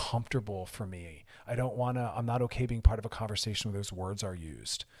isn't comfortable for me. I'm not okay being part of a conversation where those words are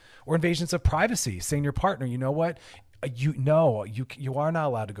used. Or invasions of privacy, saying to your partner, you know what? You are not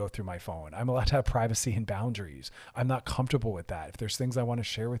allowed to go through my phone. I'm allowed to have privacy and boundaries. I'm not comfortable with that. If there's things I want to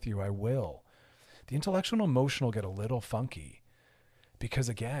share with you, I will. The intellectual and emotional get a little funky because,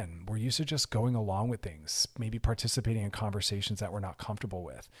 again, we're used to just going along with things, maybe participating in conversations that we're not comfortable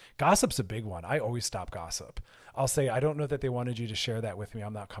with. Gossip's a big one. I always stop gossip. I'll say, I don't know that they wanted you to share that with me.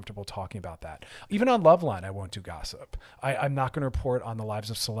 I'm not comfortable talking about that. Even on Loveline, I won't do gossip. I'm not going to report on the lives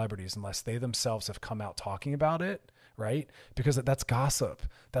of celebrities unless they themselves have come out talking about it. Right? Because that's gossip.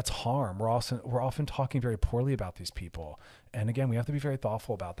 That's harm. We're often talking very poorly about these people. And again, we have to be very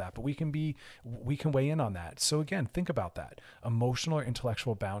thoughtful about that, but we can weigh in on that. So again, think about that. Emotional or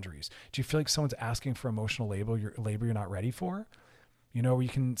intellectual boundaries. Do you feel like someone's asking for emotional labor you're not ready for? You know,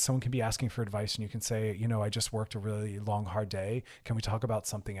 someone can be asking for advice and you can say, you know, I just worked a really long, hard day. Can we talk about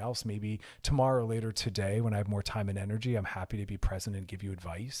something else? Maybe tomorrow or later today when I have more time and energy, I'm happy to be present and give you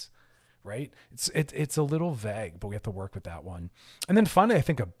advice. Right? It's a little vague, but we have to work with that one. And then finally, I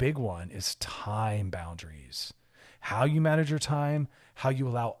think a big one is time boundaries. How you manage your time, how you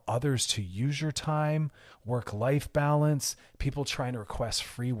allow others to use your time, work-life balance, people trying to request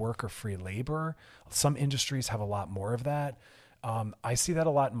free work or free labor. Some industries have a lot more of that. I see that a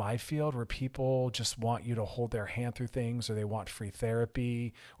lot in my field where people just want you to hold their hand through things, or they want free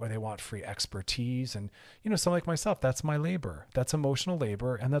therapy, or they want free expertise. And, you know, someone like myself, that's my labor. That's emotional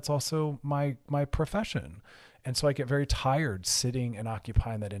labor. And that's also my profession. And so I get very tired sitting and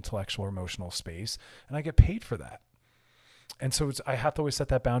occupying that intellectual or emotional space, and I get paid for that. And so I have to always set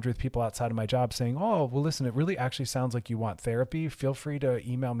that boundary with people outside of my job saying, oh, well, listen, it really actually sounds like you want therapy. Feel free to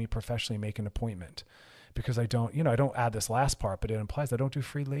email me professionally, make an appointment. Because I don't add this last part, but it implies I don't do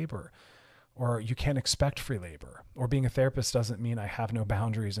free labor, or you can't expect free labor, or being a therapist doesn't mean I have no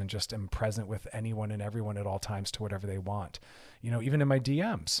boundaries and just am present with anyone and everyone at all times to whatever they want. You know, even in my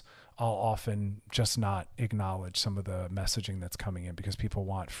DMs, I'll often just not acknowledge some of the messaging that's coming in because people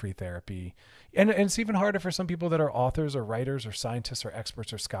want free therapy. And it's even harder for some people that are authors or writers or scientists or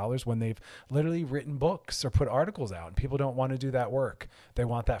experts or scholars when they've literally written books or put articles out, and people don't want to do that work. They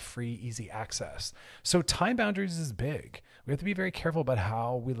want that free, easy access. So time boundaries is big. We have to be very careful about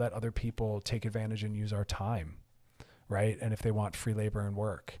how we let other people take advantage and use our time. Right? And if they want free labor and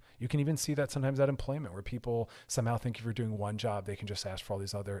work, you can even see that sometimes at employment where people somehow think if you're doing one job, they can just ask for all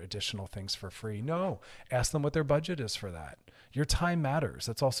these other additional things for free. No, ask them what their budget is for that. Your time matters.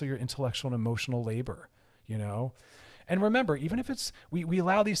 That's also your intellectual and emotional labor, you know? And remember, even if we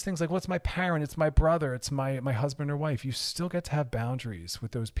allow these things like, well, it's my parent, it's my brother, it's my husband or wife, you still get to have boundaries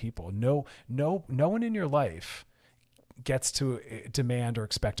with those people. No one in your life gets to demand or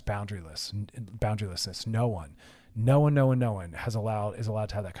expect boundarylessness. No one is allowed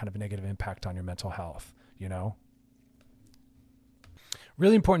to have that kind of a negative impact on your mental health, you know?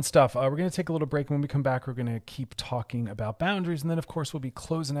 Really important stuff. We're going to take a little break. When we come back, we're going to keep talking about boundaries. And then, of course, we'll be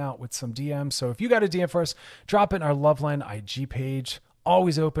closing out with some DMs. So if you got a DM for us, drop it in our Loveline IG page.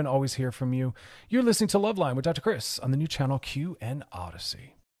 Always open, always hear from you. You're listening to Loveline with Dr. Chris on the new channel Q and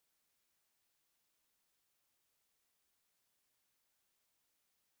Odyssey.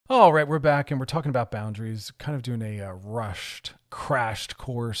 All right, we're back and we're talking about boundaries, kind of doing a crashed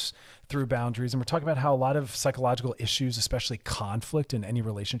course through boundaries. And we're talking about how a lot of psychological issues, especially conflict in any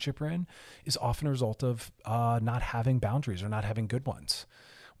relationship we're in, is often a result of not having boundaries or not having good ones.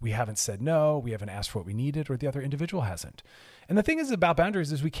 We haven't said no, we haven't asked for what we needed, or the other individual hasn't. And the thing is about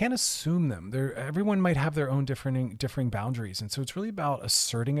boundaries is we can't assume them. Everyone might have their own differing boundaries. And so it's really about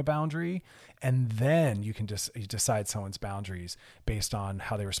asserting a boundary, and then you can just decide someone's boundaries based on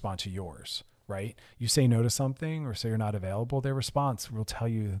how they respond to yours, right? You say no to something or say you're not available, their response will tell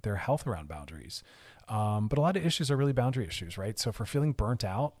you their health around boundaries. But a lot of issues are really boundary issues, right? So if we're feeling burnt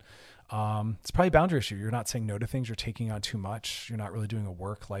out, it's probably a boundary issue. You're not saying no to things. You're taking on too much. You're not really doing a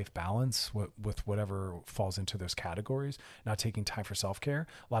work-life balance with whatever falls into those categories. Not taking time for self-care.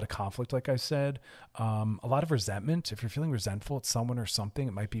 A lot of conflict, like I said. A lot of resentment. If you're feeling resentful at someone or something,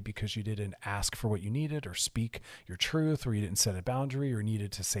 it might be because you didn't ask for what you needed or speak your truth, or you didn't set a boundary, or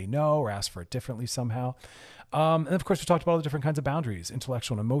needed to say no or ask for it differently somehow. And of course, we talked about all the different kinds of boundaries,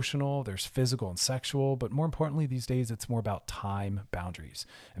 intellectual and emotional, there's physical and sexual, but more importantly, these days, it's more about time boundaries.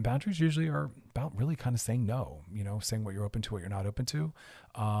 And boundaries usually are about really kind of saying no, saying what you're open to, what you're not open to.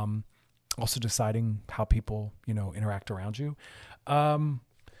 Also deciding how people, interact around you.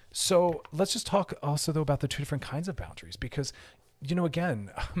 So let's just talk also though about the two different kinds of boundaries, because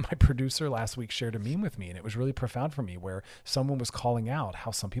again, my producer last week shared a meme with me, and it was really profound for me, where someone was calling out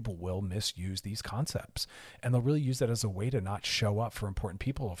how some people will misuse these concepts, and they'll really use that as a way to not show up for important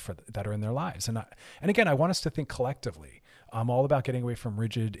people that are in their lives. And again, I want us to think collectively. I'm all about getting away from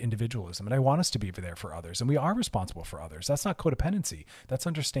rigid individualism, and I want us to be there for others, and we are responsible for others. That's not codependency. That's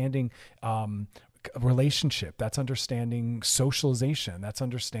understanding relationship. That's understanding socialization. That's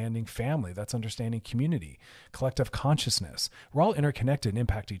understanding family. That's understanding community, collective consciousness. We're all interconnected and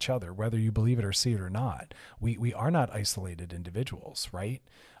impact each other, whether you believe it or see it or not. We are not isolated individuals, right?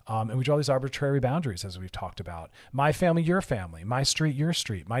 And we draw these arbitrary boundaries, as we've talked about. My family, your family. My street, your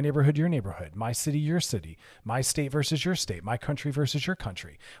street. My neighborhood, your neighborhood. My city, your city. My state versus your state. My country versus your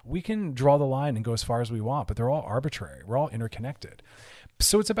country. We can draw the line and go as far as we want, but they're all arbitrary. We're all interconnected.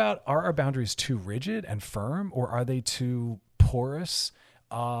 So it's about, are our boundaries too rigid and firm, or are they too porous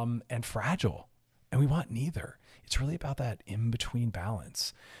and fragile? And we want neither. It's really about that in-between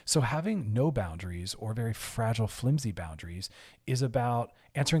balance. So having no boundaries or very fragile, flimsy boundaries is about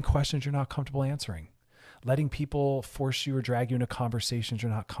answering questions you're not comfortable answering, letting people force you or drag you into conversations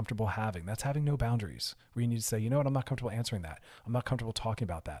you're not comfortable having. That's having no boundaries, where you need to say, you know what, I'm not comfortable answering that. I'm not comfortable talking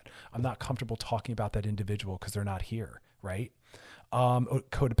about that. I'm not comfortable talking about that individual because they're not here, right?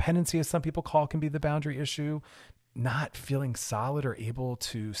 Codependency, as some people call, can be the boundary issue. Not feeling solid or able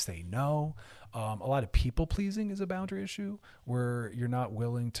to say no. A lot of people pleasing is a boundary issue, where you're not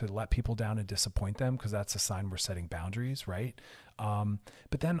willing to let people down and disappoint them, because that's a sign we're setting boundaries, right?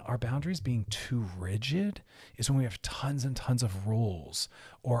 But then our boundaries being too rigid is when we have tons and tons of rules,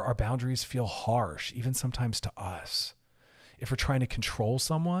 or our boundaries feel harsh, even sometimes to us. If we're trying to control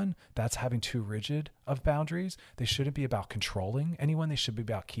someone, that's having too rigid of boundaries. They shouldn't be about controlling anyone. They should be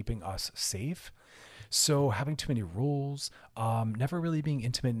about keeping us safe. So having too many rules, never really being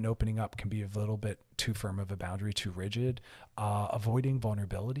intimate and opening up can be a little bit too firm of a boundary, too rigid. Avoiding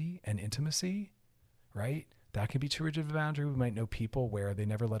vulnerability and intimacy, right? That can be too rigid of a boundary. We might know people where they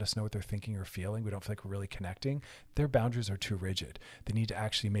never let us know what they're thinking or feeling. We don't feel like we're really connecting. Their boundaries are too rigid. They need to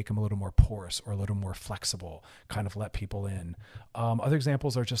actually make them a little more porous or a little more flexible, kind of let people in. Other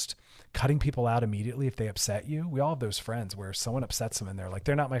examples are just cutting people out immediately if they upset you. We all have those friends where someone upsets them and they're like,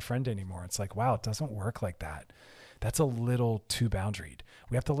 they're not my friend anymore. It's like, wow, it doesn't work like that. That's a little too boundaried.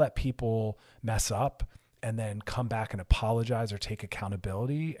 We have to let people mess up and then come back and apologize or take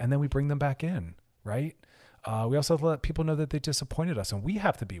accountability, and then we bring them back in, right? We also have to let people know that they disappointed us, and we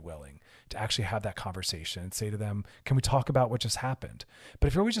have to be willing to actually have that conversation and say to them, can we talk about what just happened? But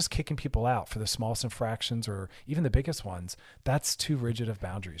if you're always just kicking people out for the smallest infractions or even the biggest ones, that's too rigid of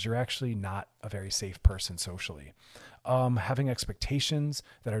boundaries. You're actually not a very safe person socially. Having expectations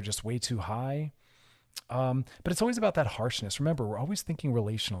that are just way too high. But it's always about that harshness. Remember, we're always thinking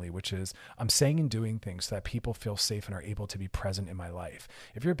relationally, which is I'm saying and doing things so that people feel safe and are able to be present in my life.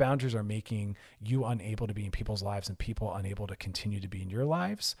 If your boundaries are making you unable to be in people's lives and people unable to continue to be in your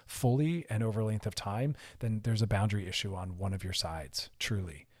lives fully and over a length of time, then there's a boundary issue on one of your sides,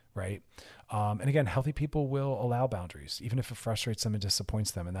 truly. Right. And again, healthy people will allow boundaries, even if it frustrates them and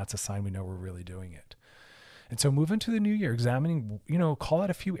disappoints them. And that's a sign we know we're really doing it. And so move into the new year, examining, call out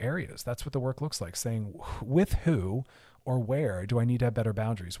a few areas. That's what the work looks like, saying with who or where do I need to have better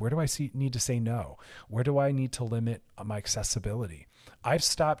boundaries? Where do I need to say no? Where do I need to limit my accessibility? I've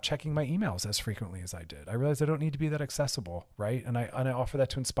stopped checking my emails as frequently as I did. I realized I don't need to be that accessible, right? And I offer that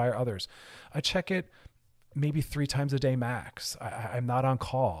to inspire others. I check it maybe 3 times a day max. I'm not on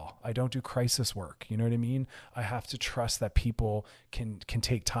call. I don't do crisis work. You know what I mean? I have to trust that people can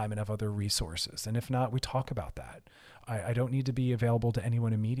take time and have other resources. And if not, we talk about that. I don't need to be available to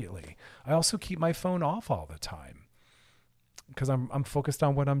anyone immediately. I also keep my phone off all the time, because I'm focused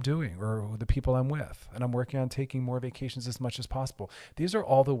on what I'm doing or the people I'm with, and I'm working on taking more vacations as much as possible. These are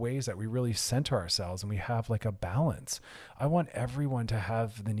all the ways that we really center ourselves and we have like a balance. I want everyone to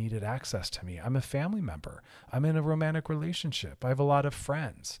have the needed access to me. I'm a family member. I'm in a romantic relationship. I have a lot of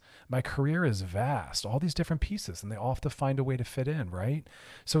friends. My career is vast, all these different pieces, and they all have to find a way to fit in, right?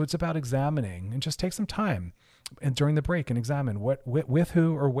 So it's about examining, and just take some time and during the break and examine with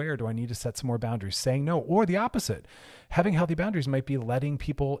who or where do I need to set some more boundaries, saying no, or the opposite. Having healthy boundaries might be letting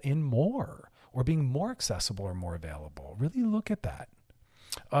people in more or being more accessible or more available. Really look at that.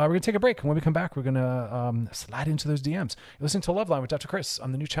 We're going to take a break. And when we come back, we're going to slide into those DMs. You're listening to Loveline with Dr. Chris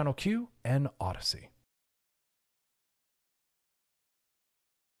on the new channel Q and Odyssey.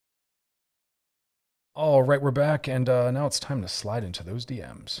 All right, we're back, and now it's time to slide into those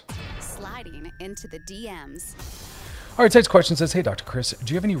DMs. Sliding into the DMs. All right, today's question says, hey, Dr. Chris,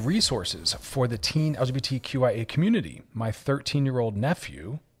 do you have any resources for the teen LGBTQIA community? My 13-year-old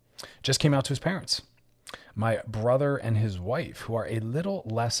nephew just came out to his parents. My brother and his wife, who are a little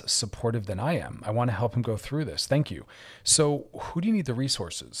less supportive than I am. I want to help him go through this. Thank you. So who do you need the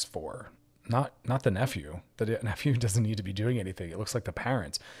resources for? Not the nephew. The nephew doesn't need to be doing anything. It looks like the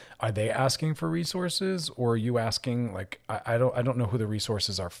parents. Are they asking for resources, or are you asking? Like, I don't know who the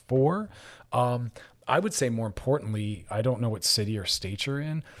resources are for. I would say more importantly, I don't know what city or state you're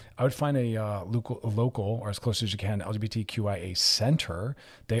in. I would find a local, or as close as you can, LGBTQIA center.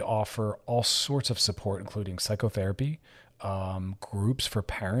 They offer all sorts of support, including psychotherapy, groups for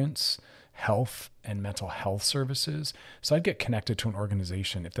parents, health and mental health services. So I'd get connected to an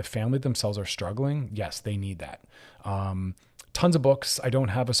organization. If the family themselves are struggling, yes, they need that. Tons of books. I don't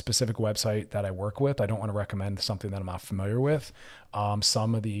have a specific website that I work with. I don't want to recommend something that I'm not familiar with.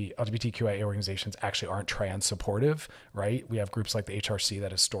 Some of the LGBTQIA organizations actually aren't trans supportive, right? We have groups like the HRC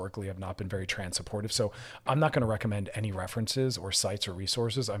that historically have not been very trans supportive. So I'm not going to recommend any references or sites or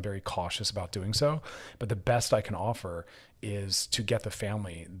resources. I'm very cautious about doing so. But the best I can offer is to get the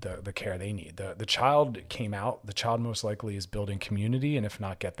family the care they need. The child came out. The child most likely is building community, and if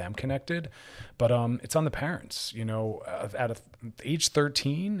not, get them connected. But it's on the parents. You know, at age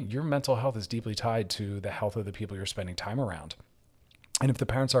 13, your mental health is deeply tied to the health of the people you're spending time around. And if the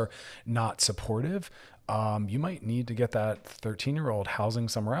parents are not supportive, you might need to get that 13-year-old housing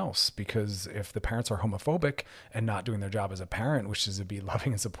somewhere else, because if the parents are homophobic and not doing their job as a parent, which is to be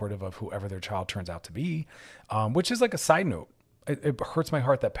loving and supportive of whoever their child turns out to be, which is like a side note. It hurts my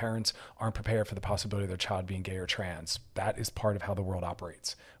heart that parents aren't prepared for the possibility of their child being gay or trans. That is part of how the world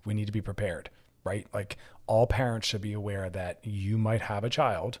operates. We need to be prepared, right? Like, all parents should be aware that you might have a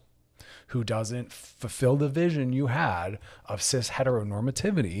child who doesn't fulfill the vision you had of cis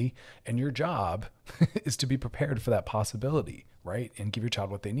heteronormativity, and your job is to be prepared for that possibility, right? And give your child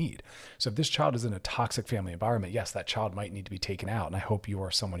what they need. So if this child is in a toxic family environment, yes, that child might need to be taken out. And I hope you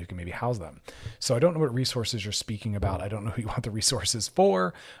are someone who can maybe house them. So I don't know what resources you're speaking about. I don't know who you want the resources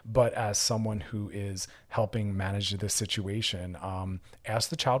for, but as someone who is helping manage this situation, ask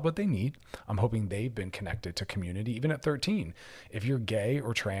the child what they need. I'm hoping they've been connected to community, even at 13. If you're gay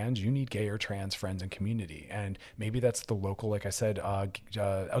or trans, you need gay or trans friends and community. And maybe that's the local, like I said,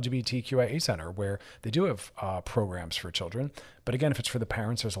 LGBTQIA center, where they do have programs for children. But again, if it's for the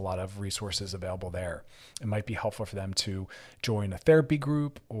parents, there's a lot of resources available there. It might be helpful for them to join a therapy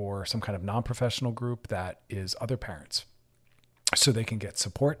group or some kind of non-professional group that is other parents, so they can get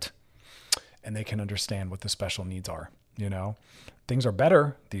support and they can understand what the special needs are. You know, things are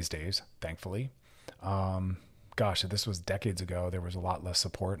better these days, thankfully. Gosh, if this was decades ago, there was a lot less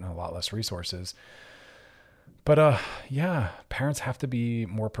support and a lot less resources. But yeah, parents have to be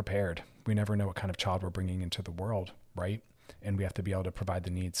more prepared. We never know what kind of child we're bringing into the world, right? And we have to be able to provide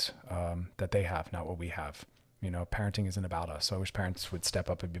the needs that they have, not what we have. You know, parenting isn't about us. So I wish parents would step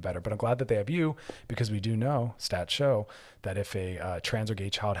up and be better. But I'm glad that they have you, because we do know, stats show, that if a trans or gay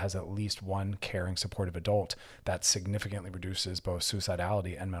child has at least one caring, supportive adult, that significantly reduces both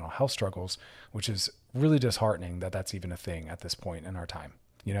suicidality and mental health struggles, which is really disheartening that that's even a thing at this point in our time.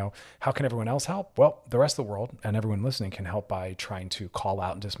 You know, how can everyone else help? Well, the rest of the world and everyone listening can help by trying to call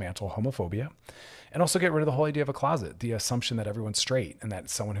out and dismantle homophobia, and also get rid of the whole idea of a closet, the assumption that everyone's straight and that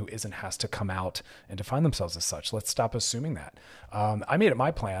someone who isn't has to come out and define themselves as such. Let's stop assuming that. I made it my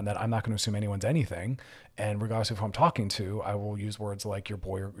plan that I'm not going to assume anyone's anything. And regardless of who I'm talking to, I will use words like your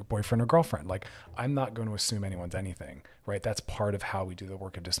boyfriend or girlfriend. Like, I'm not going to assume anyone's anything, right? That's part of how we do the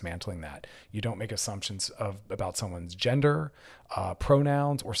work of dismantling that. You don't make assumptions about someone's gender,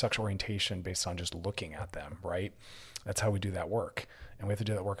 pronouns, or sexual orientation based on just looking at them, right? That's how we do that work. And we have to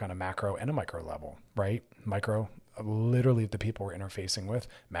do that work on a macro and a micro level, right? Micro, literally the people we're interfacing with.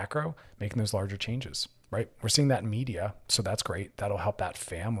 Macro, making those larger changes, right? We're seeing that in media, so that's great. That'll help that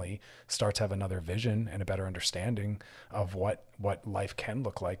family start to have another vision and a better understanding of what life can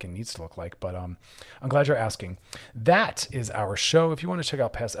look like and needs to look like. But I'm glad you're asking. That is our show. If you want to check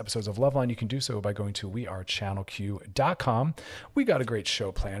out past episodes of Loveline, you can do so by going to wearechannelq.com. We got a great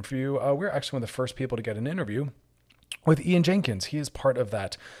show planned for you. We're actually one of the first people to get an interview with Ian Jenkins. He is part of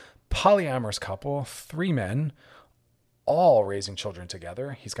that polyamorous couple, 3 men, all raising children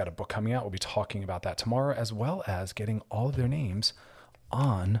together. He's got a book coming out. We'll be talking about that tomorrow, as well as getting all of their names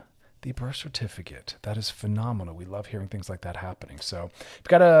on the birth certificate. That is phenomenal. We love hearing things like that happening. So if you've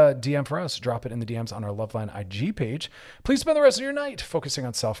got a DM for us, drop it in the DMs on our Loveline IG page. Please spend the rest of your night focusing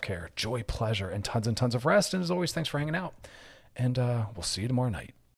on self-care, joy, pleasure, and tons of rest. And as always, thanks for hanging out. And we'll see you tomorrow night.